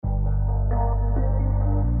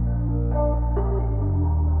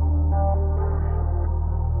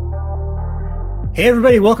Hey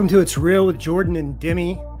everybody, welcome to It's Real with Jordan and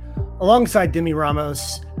Demi. Alongside Demi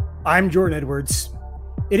Ramos, I'm Jordan Edwards.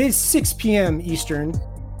 It is 6 p.m. Eastern,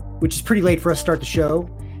 which is pretty late for us to start the show,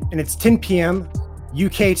 and it's 10 p.m.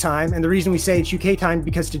 UK time. And the reason we say it's UK time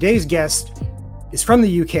because today's guest is from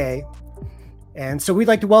the UK. And so we'd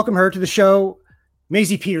like to welcome her to the show,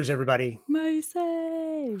 Maisie Peters, everybody. Maisie!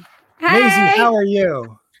 Hey! Maisie, how are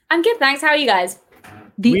you? I'm good, thanks. How are you guys?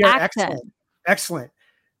 The accent. Excellent.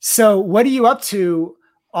 So what are you up to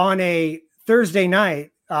on a Thursday night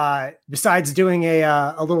besides doing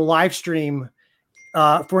a little live stream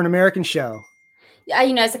for an American show?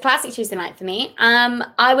 It's a classic Tuesday night for me.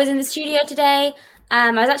 I was in the studio today. I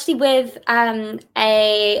was actually with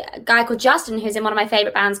a guy called Justin, who's in one of my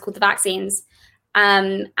favorite bands called The Vaccines.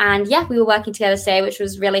 And yeah, we were working together today, which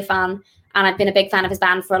was really fun. And I've been a big fan of his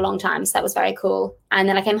band for a long time, so that was very cool. And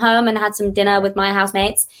then I came home and had some dinner with my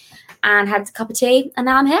housemates and had a cup of tea, and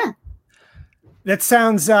now I'm here. That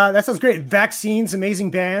sounds great. Vaccines, amazing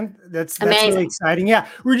band. That's amazing. Really exciting. Yeah,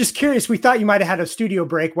 we were just curious. We thought you might have had a studio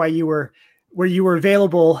break while you were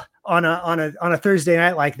available on a Thursday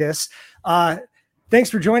night like this. Thanks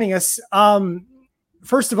for joining us.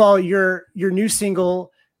 First of all, your new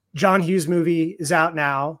single, John Hughes Movie, is out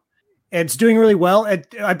now. It's doing really well.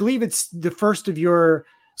 I believe it's the first of your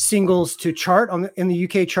singles to chart in the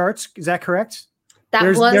UK charts. Is that correct?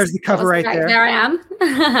 There's the cover right there. There I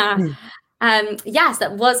am. Yes,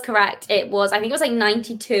 that was correct. I think it was like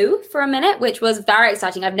 92 for a minute, which was very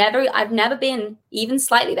exciting. I've never been even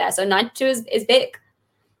slightly there. So 92 is big.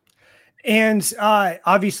 And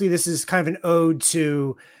obviously this is kind of an ode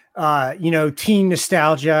to, teen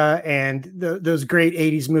nostalgia and those great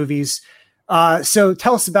 80s movies. So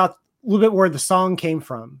tell us about a little bit where the song came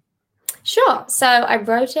from. Sure. So I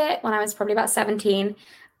wrote it when I was probably about 17.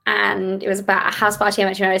 And it was about a house party I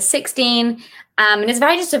went to when I was 16. And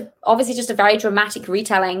it's obviously just a very dramatic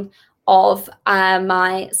retelling of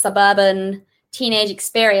my suburban teenage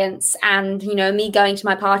experience and, me going to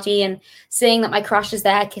my party and seeing that my crush is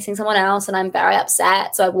there kissing someone else. And I'm very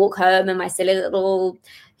upset. So I walk home in my silly little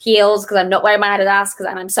heels because I'm not wearing my Adidas because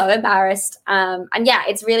I'm so embarrassed. And yeah,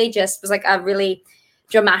 it's really was like a really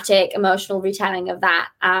dramatic, emotional retelling of that.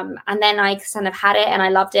 And then I kind of had it and I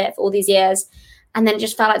loved it for all these years. And then it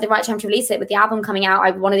just felt like the right time to release it. With the album coming out,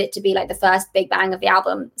 I wanted it to be like the first big bang of the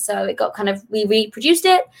album. So it got we reproduced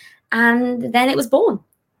it and then it was born.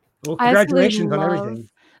 Well, congratulations on everything.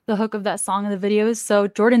 The hook of that song and the videos. So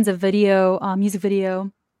Jordan's a music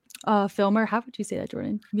video filmer. How would you say that,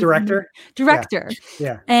 Jordan? Director.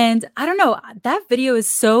 Yeah. And I don't know, that video is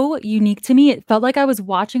so unique to me. It felt like I was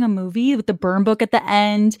watching a movie with the burn book at the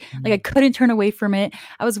end. Mm-hmm. Like I couldn't turn away from it.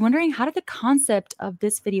 I was wondering, how did the concept of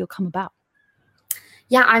this video come about?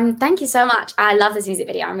 Yeah, thank you so much. I love this music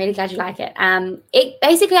video. I'm really glad you like it.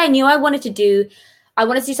 I knew I wanted to do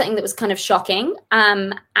something that was kind of shocking.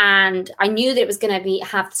 And I knew that it was going to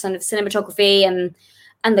have sort of cinematography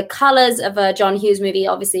and the colors of a John Hughes movie,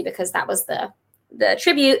 obviously, because that was the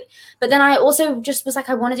tribute. But then I also just was like,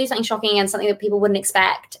 I want to do something shocking and something that people wouldn't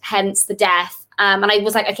expect, hence the death. And I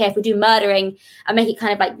was like, okay, if we do murdering, I make it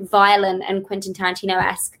kind of like violent and Quentin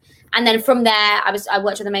Tarantino-esque. And then from there, I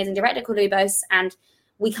worked with an amazing director called Louis Bose, and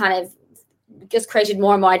we kind of just created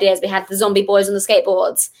more and more ideas. We had the zombie boys on the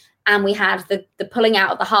skateboards, and we had the pulling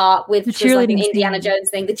out of the heart with the cheerleading, like an Indiana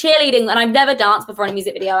Jones thing, the cheerleading. And I've never danced before in a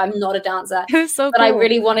music video. I'm not a dancer, it was so but cool. I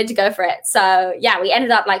really wanted to go for it. So yeah, we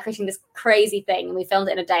ended up like creating this crazy thing, and we filmed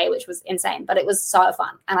it in a day, which was insane, but it was so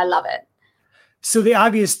fun, and I love it. So the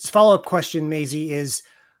obvious follow-up question, Maisie, is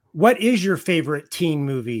what is your favorite teen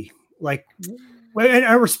movie? Like,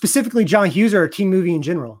 or specifically John Hughes, or a teen movie in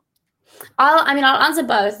general? I'll answer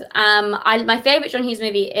both. My favorite John Hughes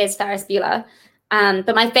movie is Ferris Bueller.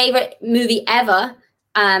 But my favorite movie ever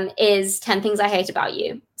is 10 Things I Hate About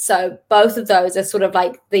You. So both of those are sort of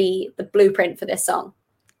like the blueprint for this song.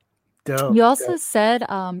 Dope, you also said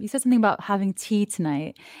you said something about having tea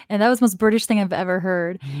tonight, and that was the most British thing I've ever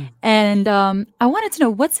heard. And I wanted to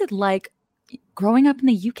know, what's it like growing up in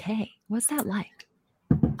the UK? What's that like?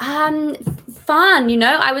 Fun,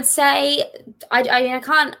 I would say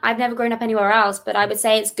I've never grown up anywhere else, but I would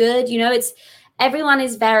say it's good. Everyone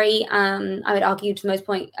is very, I would argue to the most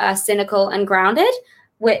point, cynical and grounded,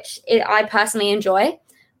 which I personally enjoy.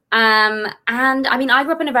 And I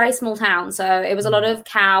grew up in a very small town, so it was a lot of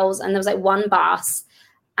cows, and there was like one bus,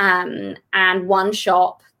 and one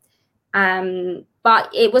shop. But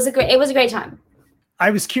it was a great time. I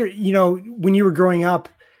was curious, when you were growing up,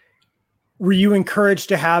 were you encouraged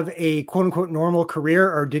to have a quote unquote normal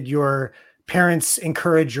career, or did your parents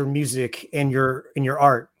encourage your music and your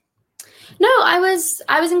art? No, I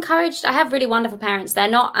was encouraged. I have really wonderful parents. They're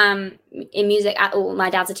not in music at all. My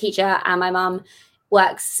dad's a teacher and my mum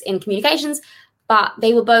works in communications, but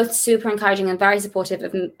they were both super encouraging and very supportive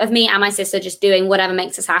of me and my sister just doing whatever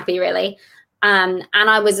makes us happy, really. And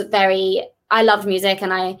I loved music,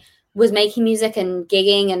 and I was making music and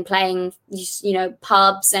gigging and playing,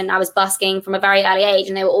 pubs, and I was busking from a very early age.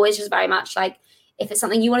 And they were always just very much like, if it's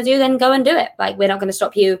something you want to do, then go and do it. Like, we're not going to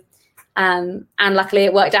stop you. And luckily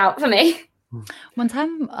it worked out for me. One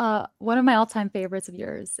time, one of my all-time favorites of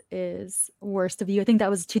yours is Worst of You. I think that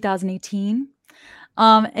was 2018.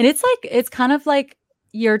 And it's kind of like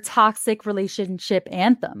your toxic relationship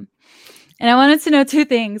anthem. And I wanted to know two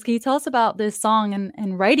things. Can you tell us about this song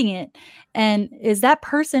and writing it? And is that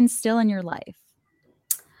person still in your life?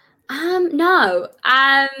 No.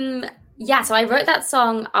 Yeah, so I wrote that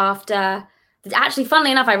song after, actually,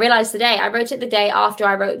 funnily enough, I realized today, I wrote it the day after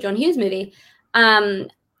I wrote John Hughes movie.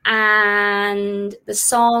 And the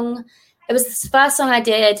song, it was the first song I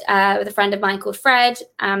did with a friend of mine called Fred,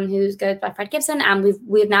 who goes by Fred Gibson, and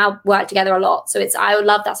we've now worked together a lot. So I would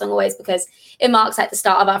love that song always because it marks like the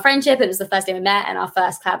start of our friendship. It was the first day we met and our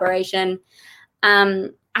first collaboration.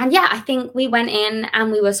 And yeah, I think we went in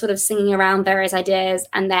and we were sort of singing around various ideas,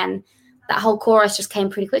 and then that whole chorus just came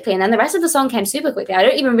pretty quickly, and then the rest of the song came super quickly. I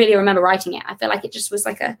don't even really remember writing it. I feel like it just was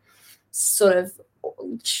like a sort of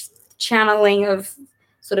channeling of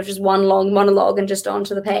sort of just one long monologue and just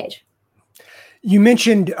onto the page. You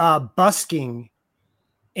mentioned busking,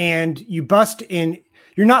 and you busked in.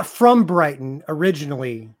 You're not from Brighton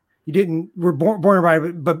originally. You were born in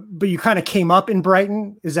Brighton, but you kind of came up in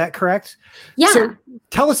Brighton. Is that correct? Yeah. So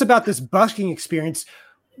tell us about this busking experience.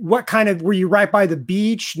 What kind of, were you right by the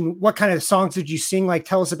beach, and what kind of songs did you sing? Like,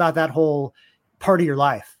 tell us about that whole part of your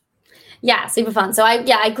life. Yeah, super fun. So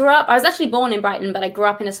I grew up, I was actually born in Brighton, but I grew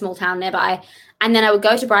up in a small town nearby. And then I would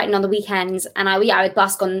go to Brighton on the weekends, and I would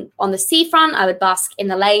busk on the seafront. I would busk in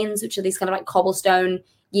the lanes, which are these kind of like cobblestone,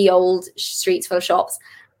 ye old streets full of shops.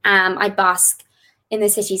 I'd busk in the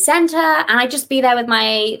city centre, and I'd just be there with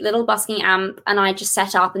my little busking amp, and I'd just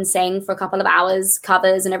set up and sing for a couple of hours,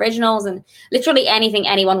 covers and originals and literally anything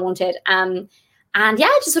anyone wanted. And yeah,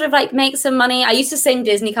 just sort of like make some money. I used to sing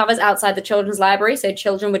Disney covers outside the children's library, so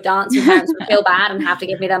children would dance and parents would feel bad and have to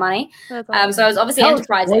give me their money. Awesome. So I was obviously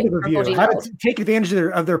enterprising for 14-year-olds. How to take advantage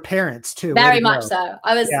of their parents too. Very much so.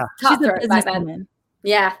 I was cutthroat back then. Woman.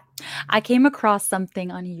 Yeah. I came across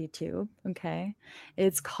something on YouTube. Okay.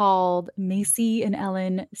 It's called Macy and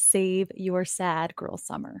Ellen Save Your Sad Girl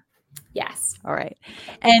Summer. Yes. All right.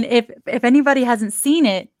 And if anybody hasn't seen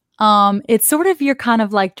it, it's sort of your kind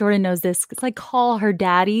of like, Jordan knows this. It's like Call Her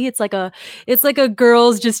Daddy. It's like a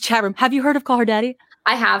girls just chat room. Have you heard of Call Her Daddy?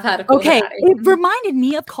 I have heard of Call Her Daddy. It reminded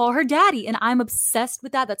me of Call Her Daddy, and I'm obsessed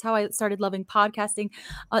with that. That's how I started loving podcasting.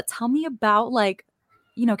 Tell me about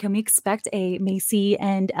can we expect a Macy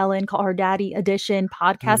and Ellen Call Her Daddy edition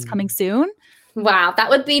podcast coming soon? Wow,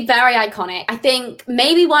 that would be very iconic. I think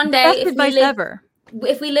maybe one day if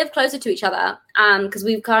we live closer to each other, because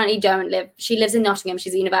we currently don't live. She lives in Nottingham.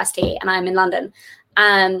 She's at university, and I'm in London.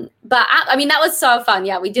 But I mean, that was so fun.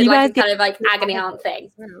 Yeah, we did like a kind of like agony aunt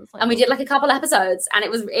thing, and we did like a couple episodes, and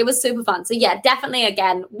it was super fun. So yeah, definitely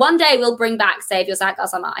again, one day we'll bring back Save Your Sad Girl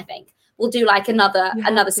Summer. I think we'll do like another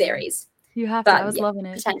series. You have to. I was loving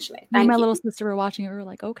it. Potentially. Me and my little sister were watching it. We were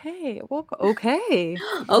like, okay. Okay.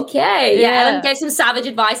 Yeah. Ellen gave some savage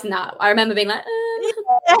advice in that. I remember being like,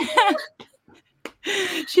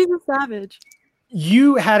 She's a savage.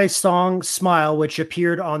 You had a song, Smile, which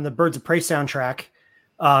appeared on the Birds of Prey soundtrack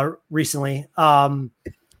recently.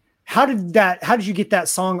 How did you get that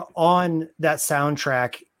song on that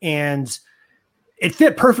soundtrack? And it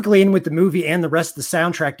fit perfectly in with the movie and the rest of the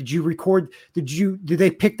soundtrack. Did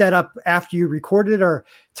they pick that up after you recorded it? Or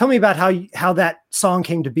tell me about how that song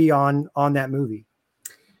came to be on that movie.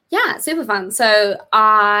 Yeah, super fun. So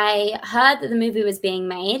I heard that the movie was being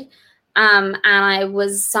made. And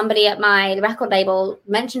somebody at my record label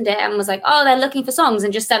mentioned it and was like, oh, they're looking for songs,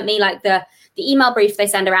 and just sent me like the email brief they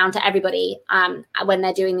send around to everybody. When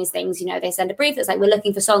they're doing these things, they send a brief that's like, we're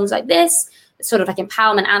looking for songs like this. It's sort of like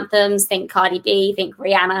empowerment anthems, think Cardi B, think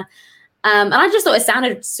Rihanna. And I just thought it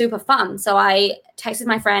sounded super fun. So I texted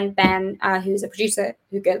my friend Ben, who's a producer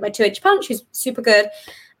who goes by 2H Punch, who's super good.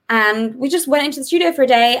 And we just went into the studio for a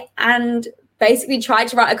day and basically tried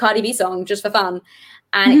to write a Cardi B song just for fun.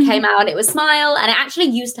 And it came out and it was Smile. And it actually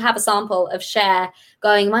used to have a sample of Cher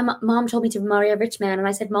going, my mom told me to marry a rich man. And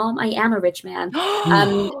I said, Mom, I am a rich man.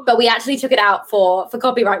 But we actually took it out for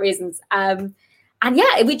copyright reasons. And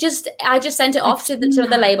yeah, I just sent it off to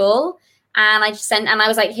the label. And I just sent, and I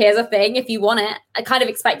was like, here's a thing if you want it. I kind of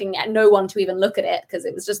expecting no one to even look at it because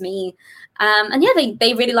it was just me. And yeah,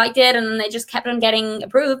 they really liked it, and they just kept on getting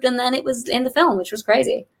approved. And then it was in the film, which was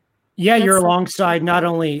crazy. Yeah, you're alongside not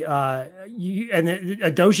only you, and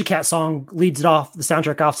a Doja Cat song leads it off, the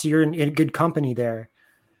soundtrack off, so you're in good company there.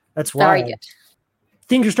 That's why. Very good.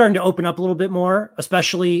 Things are starting to open up a little bit more,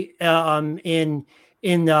 especially in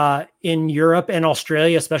Europe and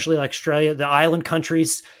Australia, especially like Australia. The island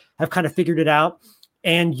countries have kind of figured it out,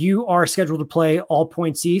 and you are scheduled to play All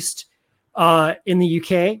Points East in the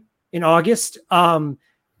UK in August.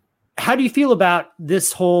 How do you feel about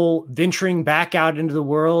this whole venturing back out into the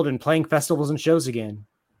world and playing festivals and shows again?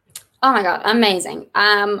 Oh my God, amazing.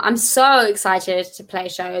 I'm so excited to play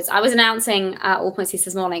shows. I was announcing All Points East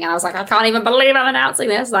this morning, and I was like, I can't even believe I'm announcing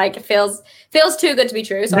this. Like, it feels too good to be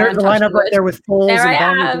true. So there's a lineup right there with Foles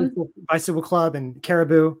and Bicycle Club and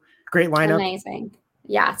Caribou. Great lineup. Amazing.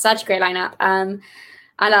 Yeah, such a great lineup.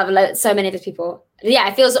 I love so many of those people. Yeah,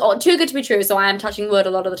 it feels too good to be true. So I am touching wood a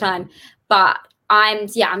lot of the time. But I'm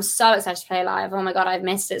so excited to play live. Oh my God, I've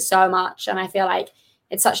missed it so much. And I feel like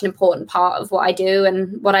it's such an important part of what I do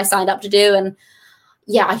and what I signed up to do. And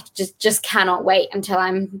yeah, I just cannot wait until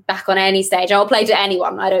I'm back on any stage. I'll play to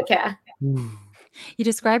anyone. I don't care. You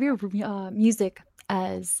describe your music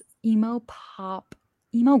as emo pop,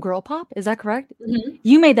 emo girl pop. Is that correct? Mm-hmm.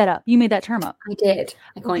 You made that up. You made that term up. I did.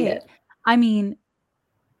 I coined it. I mean,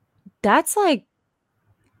 that's like,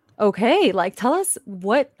 okay, like tell us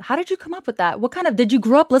how did you come up with that? Did you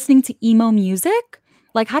grow up listening to emo music?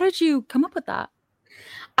 Like, how did you come up with that?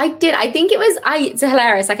 I did. I think it's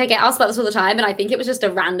hilarious. Like, I get asked about this all the time, and I think it was just a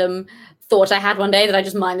random thought I had one day that I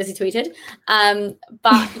just mindlessly tweeted.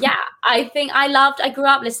 But yeah, I think I grew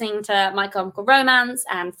up listening to My Chemical Romance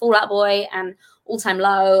and Fall Out Boy and All Time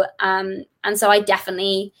Low. And so I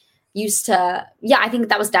definitely used to, I think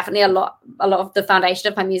that was definitely a lot of the foundation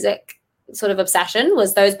of my music sort of obsession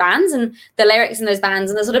was those bands, and the lyrics in those bands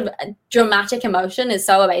and the sort of dramatic emotion is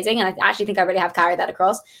so amazing. And I actually think I really have carried that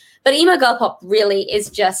across. But emo girl pop really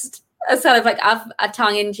is just a sort of like a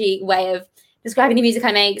tongue-in-cheek way of describing the music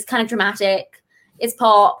I make. It's kind of dramatic. It's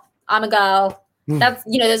pop. I'm a girl. That's,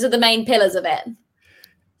 those are the main pillars of it.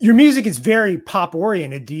 Your music is very pop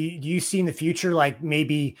oriented. Do you see in the future, like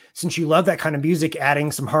maybe since you love that kind of music,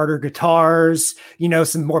 adding some harder guitars,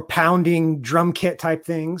 some more pounding drum kit type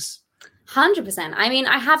things? 100%. I mean,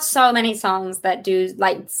 I have so many songs that do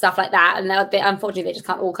like stuff like that, and unfortunately they just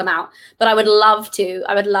can't all come out. But I would love to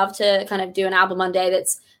kind of do an album one day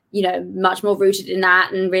that's, much more rooted in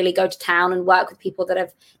that, and really go to town and work with people that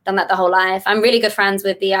have done that their whole life. I'm really good friends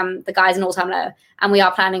with the guys in All Time Low, and we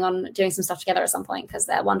are planning on doing some stuff together at some point because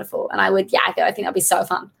they're wonderful. And I think that'd be so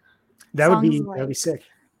fun. That'd be sick.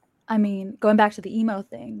 I mean, going back to the emo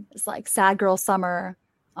thing, it's like Sad Girl Summer.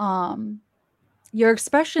 Your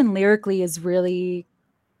expression lyrically is really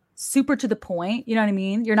super to the point. You know what I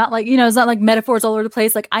mean? You're not like, it's not like metaphors all over the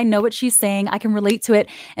place. Like, I know what she's saying. I can relate to it.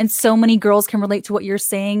 And so many girls can relate to what you're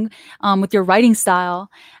saying with your writing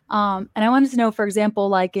style. And I wanted to know, for example,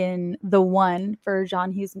 like in The One for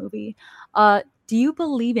John Hughes movie, do you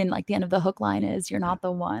believe in like the end of the hook line is, you're not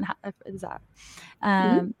the one? How is that?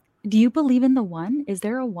 Do you believe in the one? Is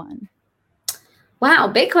there a one? Wow.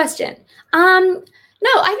 Big question. No,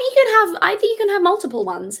 I think you can have multiple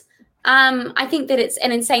ones. I think that it's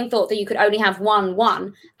an insane thought that you could only have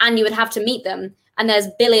one, and you would have to meet them. And there's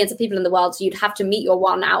billions of people in the world, so you'd have to meet your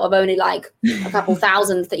one out of only like a couple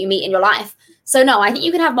thousand that you meet in your life. So no, I think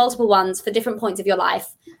you can have multiple ones for different points of your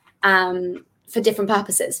life, for different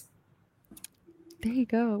purposes. There you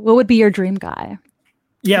go. What would be your dream guy?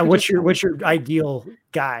 Yeah, what's your ideal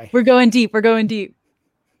guy? We're going deep.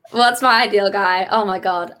 What's my ideal guy? Oh my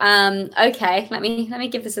God. Okay, let me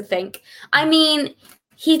give this a think. I mean,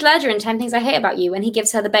 Heath Ledger in 10 Things I Hate About You, when he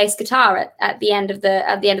gives her the bass guitar at the end of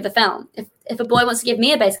the film. If a boy wants to give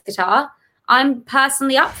me a bass guitar, I'm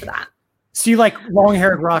personally up for that. So you like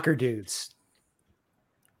long-haired rocker dudes?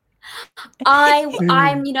 I'm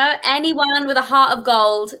anyone with a heart of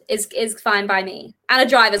gold is fine by me, and a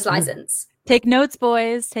driver's license. Take notes,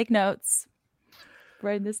 boys. Take notes.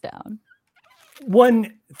 Write this down.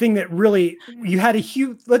 One thing that really, you had a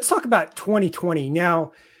huge, let's talk about 2020.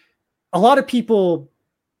 Now, a lot of people,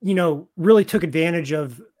 really took advantage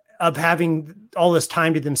of having all this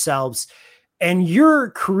time to themselves, and your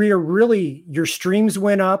career really, your streams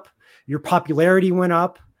went up, your popularity went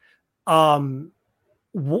up. How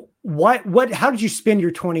did you spend your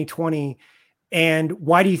 2020, and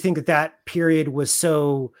why do you think that period was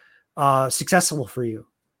so successful for you?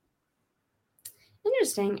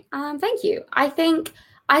 Interesting. Thank you. I think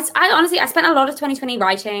I honestly spent a lot of 2020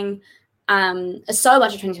 writing. So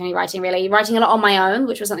much of 2020 writing a lot on my own,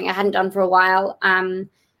 which was something I hadn't done for a while.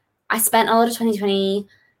 I spent a lot of 2020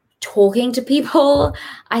 talking to people.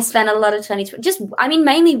 I spent a lot of 2020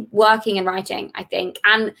 mainly working and writing, I think.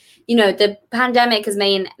 And, the pandemic has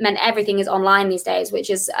meant everything is online these days, which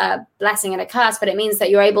is a blessing and a curse, but it means that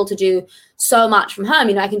you're able to do so much from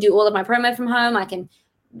home. I can do all of my promo from home.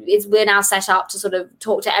 We're now set up to sort of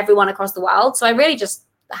talk to everyone across the world. So I really just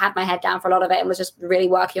had my head down for a lot of it and was just really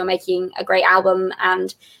working on making a great album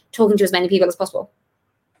and talking to as many people as possible.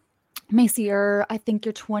 Macy, I think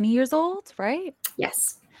you're 20 years old, right?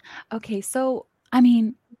 Yes. Okay, so,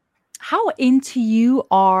 how into you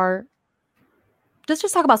are, let's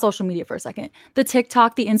just talk about social media for a second. The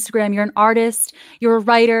TikTok, the Instagram, you're an artist, you're a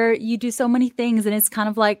writer, you do so many things, and it's kind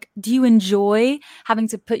of like, do you enjoy having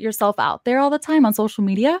to put yourself out there all the time on social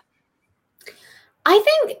media? I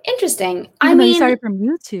think interesting. You started from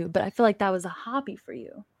YouTube, but I feel like that was a hobby for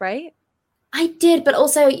you, right? I did, but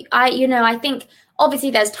also I think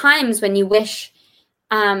obviously there's times when you wish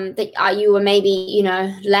that you were maybe,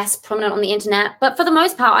 less prominent on the internet. But for the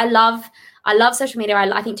most part, I love social media.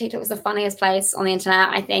 I think TikTok is the funniest place on the internet.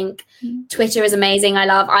 I think Twitter is amazing. I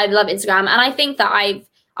love Instagram. And I think that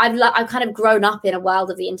I've kind of grown up in a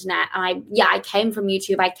world of the internet. And I came from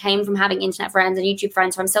YouTube. I came from having internet friends and YouTube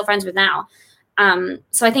friends who I'm still friends with now.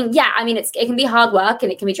 So I think, it can be hard work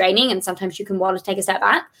and it can be draining. And sometimes you can want to take a step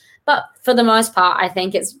back. But for the most part, I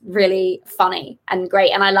think it's really funny and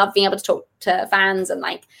great. And I love being able to talk to fans and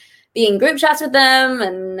be in group chats with them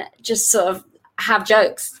and just sort of have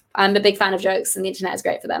jokes. I'm a big fan of jokes and the internet is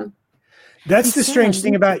great for them. That's the strange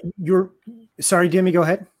thing about sorry, Demi, go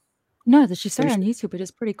ahead. No, that she started on YouTube, which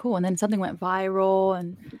is pretty cool. And then something went viral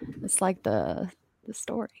and it's like the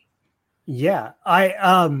story. Yeah.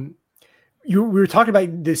 We were talking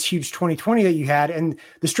about this huge 2020 that you had. And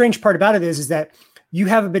the strange part about it is that you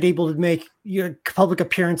haven't been able to make your public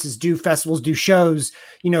appearances, do festivals, do shows,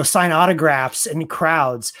 sign autographs and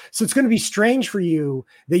crowds. So it's going to be strange for you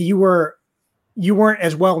that you weren't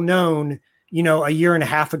as well known, a year and a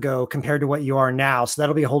half ago compared to what you are now. So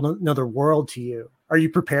that'll be a whole another world to you. Are you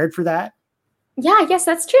prepared for that? Yeah, I guess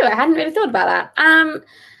that's true. I hadn't really thought about that. I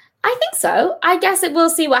think so. I guess we'll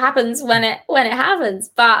see what happens when it happens.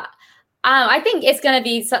 But I think it's going to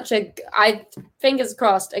be fingers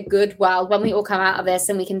crossed, a good world when we all come out of this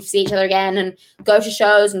and we can see each other again and go to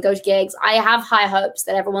shows and go to gigs. I have high hopes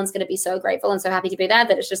that everyone's going to be so grateful and so happy to be there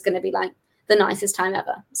that it's just going to be the nicest time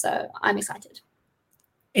ever. So I'm excited.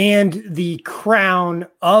 And the crown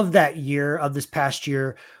of that year, of this past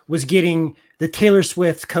year, was getting the Taylor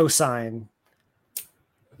Swift cosign.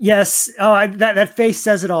 Yes. Oh, that face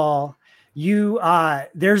says it all.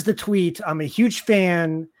 There's the tweet. I'm a huge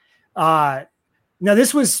fan. Now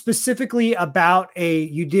this was specifically about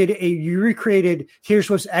you recreated Taylor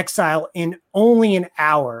Swift's Exile in only an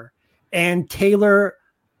hour, and Taylor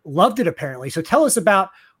loved it apparently. So tell us about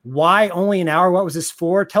why only an hour? What was this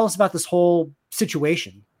for? Tell us about this whole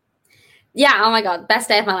situation. Yeah. Oh my God. Best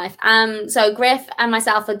day of my life. So Griff and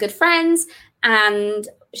myself are good friends and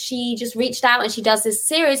she just reached out and she does this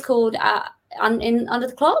series called, Under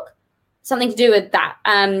the Clock, something to do with that.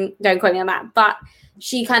 Don't quote me on that, but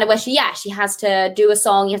she has to do a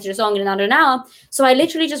song. You have to do a song in under an hour. So I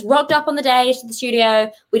literally just rocked up on the day to the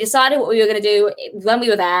studio. We decided what we were going to do when we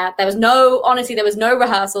were there. There was no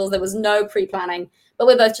rehearsals. There was no pre-planning, but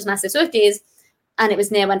we're both just massive Swifties. And it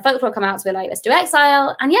was near when Folklore come out. So we're like, let's do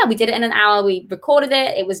Exile. And yeah, we did it in an hour. We recorded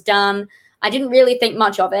it. It was done. I didn't really think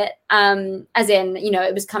much of it. As in,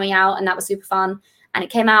 it was coming out and that was super fun. And it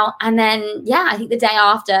came out. And then, I think the day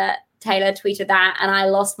after Taylor tweeted that and I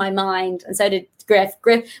lost my mind. And so did Griff,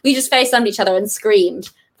 we just FaceTimed each other and screamed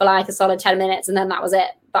for a solid 10 minutes and then that was it.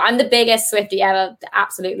 But I'm the biggest Swiftie ever,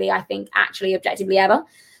 absolutely, I think, actually, objectively ever.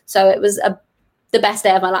 So it was the best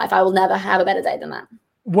day of my life. I will never have a better day than that.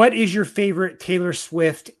 What is your favorite Taylor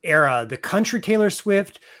Swift era? The country Taylor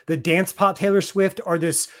Swift, the dance pop Taylor Swift, or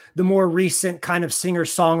the more recent kind of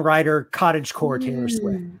singer-songwriter cottagecore Taylor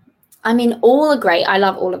Swift? I mean, all are great. I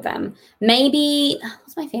love all of them. Maybe,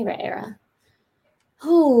 what's my favorite era?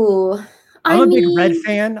 I'm a big Red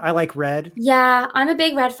fan. I like Red. Yeah, I'm a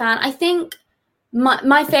big Red fan. I think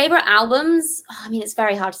my favorite albums, it's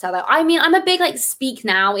very hard to tell though. I'm a big Speak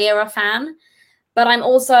Now era fan, but I'm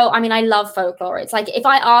also, I love Folklore. It's like if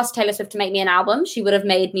I asked Taylor Swift to make me an album, she would have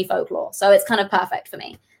made me Folklore. So it's kind of perfect for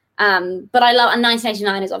me. But I love, and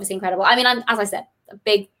 1989 is obviously incredible. I'm, as I said, a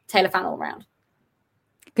big Taylor fan all around.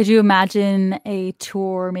 Could you imagine a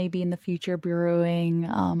tour maybe in the future brewing,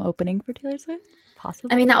 opening for Taylor Swift?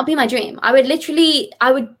 Possibly. I mean, that would be my dream. That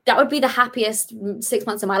would be the happiest 6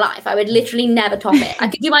 months of my life. I would literally never top it. I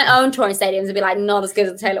could do my own tour in stadiums and be like, not as good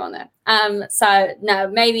as the Taylor one though. So no,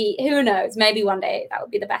 maybe, who knows? Maybe one day that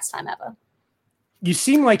would be the best time ever. You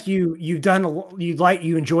seem like you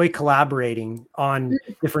enjoy collaborating on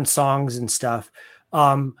different songs and stuff.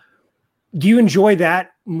 Do you enjoy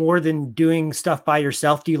that more than doing stuff by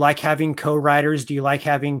yourself? Do you like having co-writers? Do you like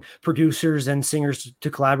having producers and singers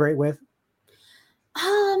to collaborate with?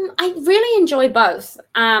 I really enjoy both.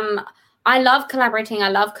 I love collaborating. I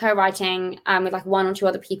love co-writing with like one or two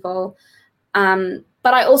other people.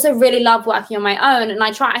 But I also really love working on my own. And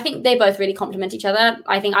I think they both really complement each other.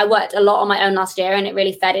 I think I worked a lot on my own last year and it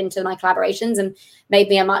really fed into my collaborations and made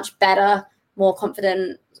me a much better, more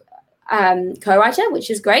confident co-writer, which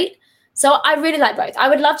is great. So I really like both. I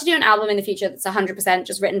would love to do an album in the future that's 100%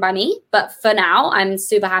 just written by me. But for now, I'm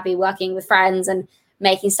super happy working with friends and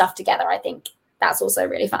making stuff together. I think that's also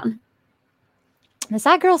really fun. The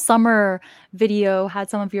Sad Girl Summer video had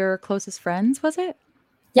some of your closest friends, was it?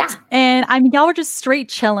 Yeah. And I mean, y'all were just straight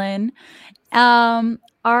chilling.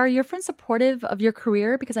 Are your friends supportive of your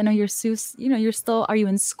career? Because I know you're still, are you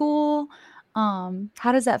in school?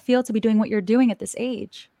 How does that feel to be doing what you're doing at this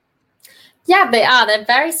age? Yeah, they are. They're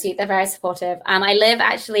very sweet. They're very supportive. I live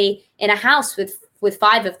actually in a house with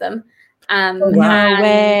 5 of them. No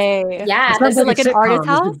way. Yeah. Is it like an artist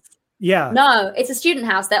house? Yeah. No, it's a student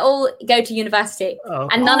house. They all go to university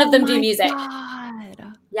and none of them do music.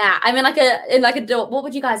 God. Yeah. I'm in like a what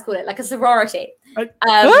would you guys call it? Like a sorority.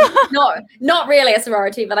 Not really a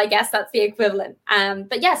sorority, but I guess that's the equivalent.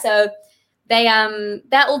 But yeah, so they're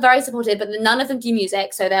all very supportive, but none of them do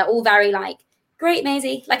music. So they're all very like, great,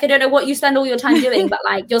 Maisie. Like, I don't know what you spend all your time doing, but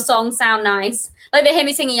like your songs sound nice. Like they hear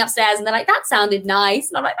me singing upstairs and they're like, that sounded nice.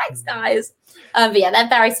 And I'm like, thanks guys. But yeah, they're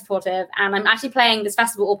very supportive. And I'm actually playing this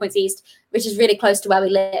festival, All Points East, which is really close to where we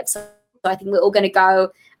live. So I think we're all going to go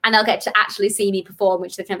and they'll get to actually see me perform,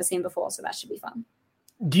 which they've never seen before. So that should be fun.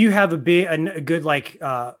 Do you have a good like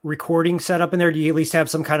recording setup in there? Do you at least have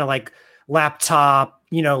some kind of like laptop,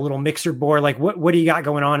 little mixer board? Like what do you got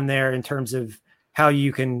going on in there in terms of how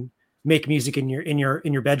you can make music in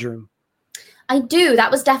your bedroom? I do. That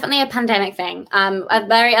was definitely a pandemic thing.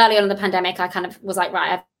 Very early on in the pandemic, I kind of was like,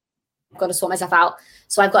 right, I've got to sort myself out.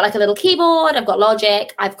 So I've got like a little keyboard, I've got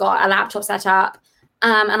Logic, I've got a laptop set up,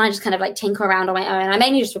 and I just kind of like tinker around on my own. I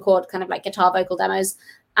mainly just record kind of like guitar vocal demos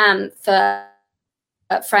for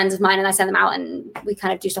friends of mine, and I send them out and we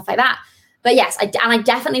kind of do stuff like that. But yes, I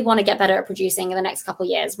definitely want to get better at producing in the next couple of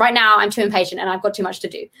years. Right now, I'm too impatient and I've got too much to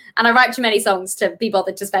do. And I write too many songs to be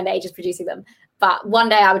bothered to spend ages producing them. But one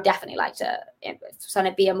day I would definitely like to kind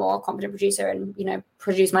of be a more competent producer and,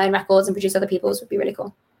 produce my own records and produce other people's would be really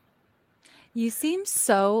cool. You seem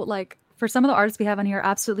so like, for some of the artists we have on here,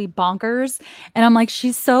 absolutely bonkers. And I'm like,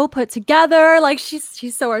 she's so put together. Like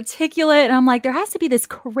she's so articulate. And I'm like, there has to be this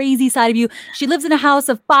crazy side of you. She lives in a house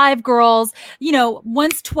of 5 girls,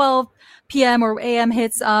 once 12 p.m. or a.m.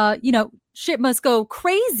 hits, shit must go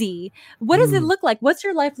crazy. What does it look like? What's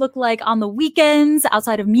your life look like on the weekends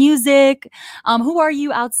outside of music? Who are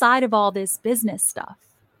you outside of all this business stuff?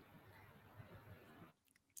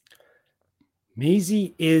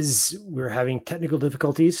 Maisie we're having technical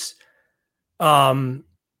difficulties. Let's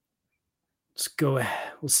go.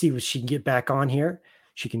 We'll see if she can get back on here.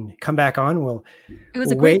 She can come back on. It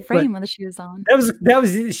was a great frame when she was on. That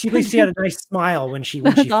was she at least she had a nice smile when she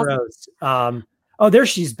froze. There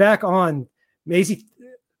she's back on. Maisie,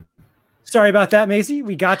 sorry about that, Maisie.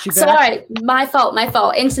 We got you back. Sorry, my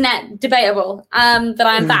fault. Internet debatable. But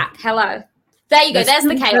I'm back. Hello. There you go. There's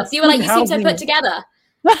the chaos. You were like, you seem so put together.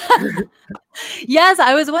 Yes,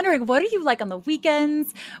 I was wondering, what are you like on the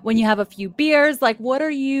weekends when you have a few beers? Like, what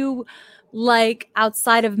are you like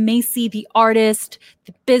outside of Macy, the artist,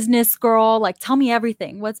 the business girl? Like, tell me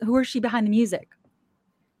everything. Who is she behind the music?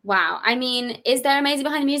 Wow. I mean, is there a Maisie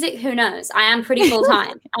behind the music? Who knows? I am pretty full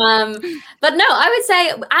time. But no, I would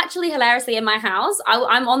say actually hilariously in my house,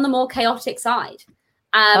 I'm on the more chaotic side.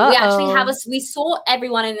 We actually we sort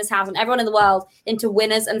everyone in this house and everyone in the world into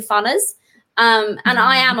winners and funners. And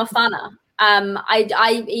I am a funner.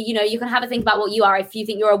 You can have a think about what you are if you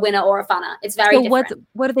think you're a winner or a funner. It's very different.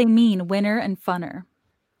 What do they mean, winner and funner?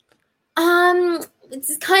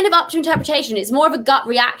 It's kind of up to interpretation. It's more of a gut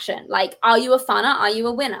reaction. Like, are you a funner? Are you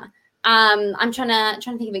a winner? I'm trying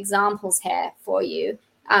to think of examples here for you.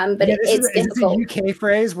 But it's difficult. It's a UK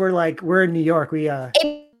phrase. We're in New York.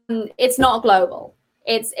 It's not global.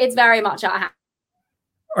 It's very much our house.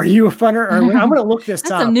 Are you a funner or I'm going to look this up.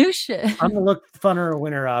 That's some new shit. I'm going to look funner or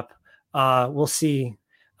winner up. We'll see.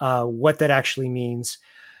 what that actually means.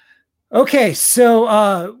 Okay,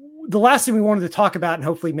 so the last thing we wanted to talk about, and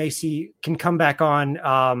hopefully Macy can come back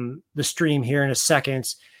on the stream here in a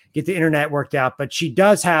second, get the internet worked out, but she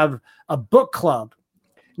does have a book club.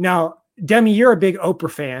 Now, Demi, you're a big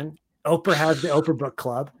Oprah fan. Oprah has the Oprah Book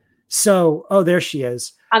Club. So, there she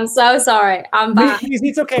is. I'm so sorry. I'm back.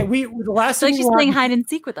 It's okay. The last thing she's playing hide and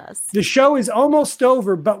seek with us. The show is almost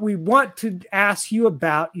over, but we want to ask you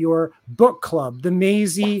about your book club, the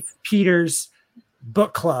Maisie Peters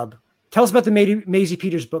Book Club. Tell us about the Maisie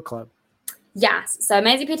Peters Book Club. Yes. So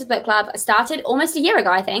Maisie Peters Book Club started almost a year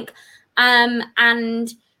ago, I think.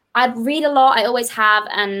 And I read a lot. I always have.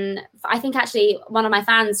 And I think actually one of my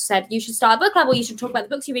fans said, you should start a book club or you should talk about the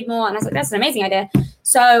books you read more. And I was like, that's an amazing idea.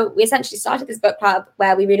 So we essentially started this book club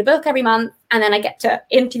where we read a book every month. And then I get to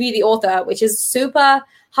interview the author, which is super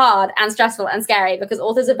hard and stressful and scary because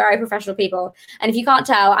authors are very professional people. And if you can't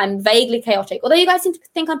tell, I'm vaguely chaotic, although you guys seem to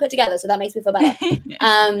think I'm put together. So that makes me feel better.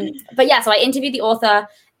 But yeah, so I interview the author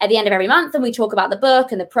at the end of every month and we talk about the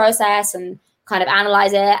book and the process and kind of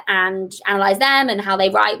analyze it and analyze them and how they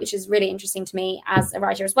write, which is really interesting to me as a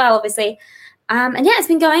writer as well, obviously. And yeah, it's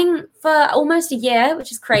been going for almost a year,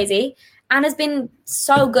 which is crazy and has been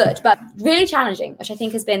so good, but really challenging, which I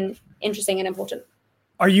think has been interesting and important.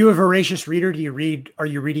 Are you a voracious reader? Are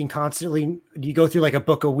you reading constantly? Do you go through like a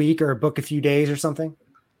book a week or a book a few days or something?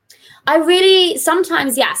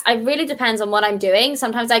 Sometimes, yes. It really depends on what I'm doing.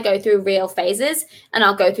 Sometimes I go through real phases and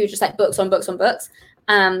I'll go through just like books on books on books.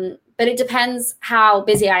 But it depends how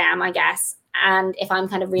busy I am, I guess. And if I'm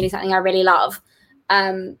kind of reading something I really love.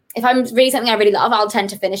 If I'm reading something I really love, I'll tend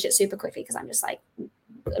to finish it super quickly because I'm just like,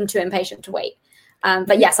 I'm too impatient to wait.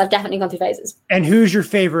 But yes, I've definitely gone through phases. And who's your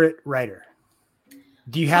favorite writer?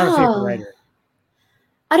 Do you have a favorite writer?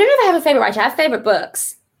 I don't know if I have a favorite writer. I have favorite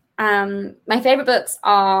books. My favorite books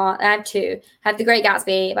I have two. I have The Great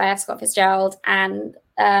Gatsby by F. Scott Fitzgerald and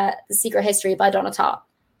The Secret History by Donna Tartt.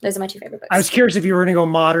 Those are my two favorite books. I was curious if you were going to go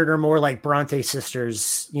modern or more like Bronte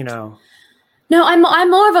sisters, No, I'm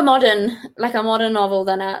more of a modern novel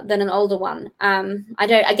than an older one.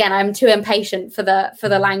 I'm too impatient for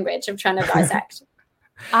the language of trying to dissect.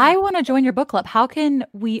 I want to join your book club. How can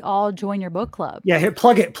we all join your book club? Yeah, here,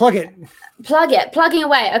 plug it. Plugging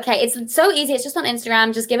away. Okay, it's so easy. It's just on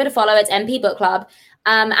Instagram. Just give it a follow. It's MP Book Club.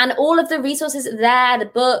 And all of the resources are there, the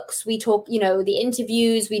books, we talk, the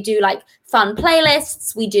interviews, we do like fun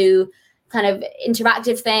playlists, we do kind of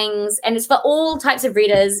interactive things, and it's for all types of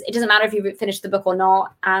readers. It doesn't matter if you finish the book or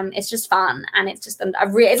not. It's just fun, and it's just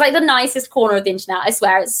it's like the nicest corner of the internet. I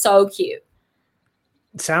swear, it's so cute.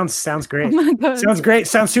 Sounds great. Oh, sounds great.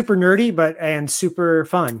 Sounds super nerdy, and super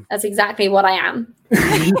fun. That's exactly what I am.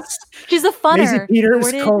 She's a funner. Maisie Peters,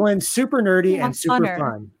 super nerdy and super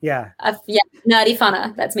fun. Yeah. Nerdy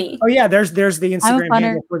funner. That's me. Oh yeah, there's the Instagram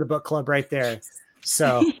handle for the book club right there.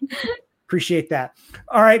 So appreciate that.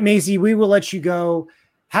 All right, Maisie, we will let you go.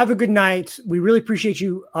 Have a good night. We really appreciate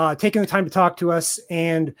you taking the time to talk to us,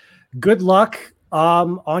 and good luck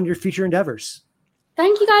on your future endeavors.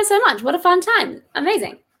 Thank you guys so much. What a fun time.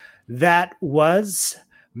 Amazing. That was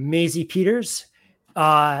Maisie Peters.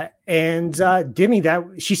 And Demi,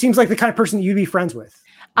 she seems like the kind of person that you'd be friends with.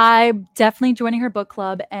 I'm definitely joining her book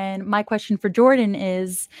club. And my question for Jordan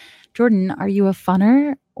is, Jordan, are you a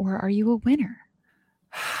funner or are you a winner?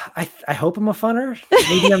 I hope I'm a funner.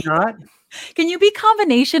 Maybe I'm not. Can you be a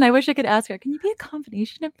combination? I wish I could ask her. Can you be a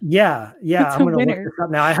combination of? Yeah. I'm going to look this up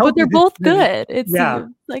now. I hope but they're both good. It's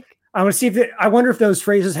like. I want to see I wonder if those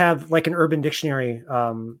phrases have like an Urban Dictionary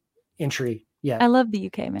entry. Yeah. I love the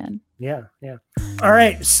UK, man. Yeah. All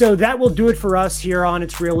right. So that will do it for us here on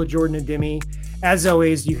It's Real with Jordan and Demi. As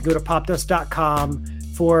always, you can go to popdust.com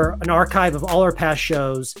for an archive of all our past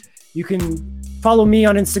shows. You can follow me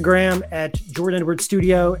on Instagram at Jordan Edwards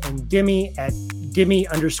Studio and Demi at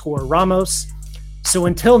Demi_Ramos. So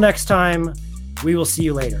until next time, we will see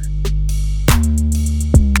you later.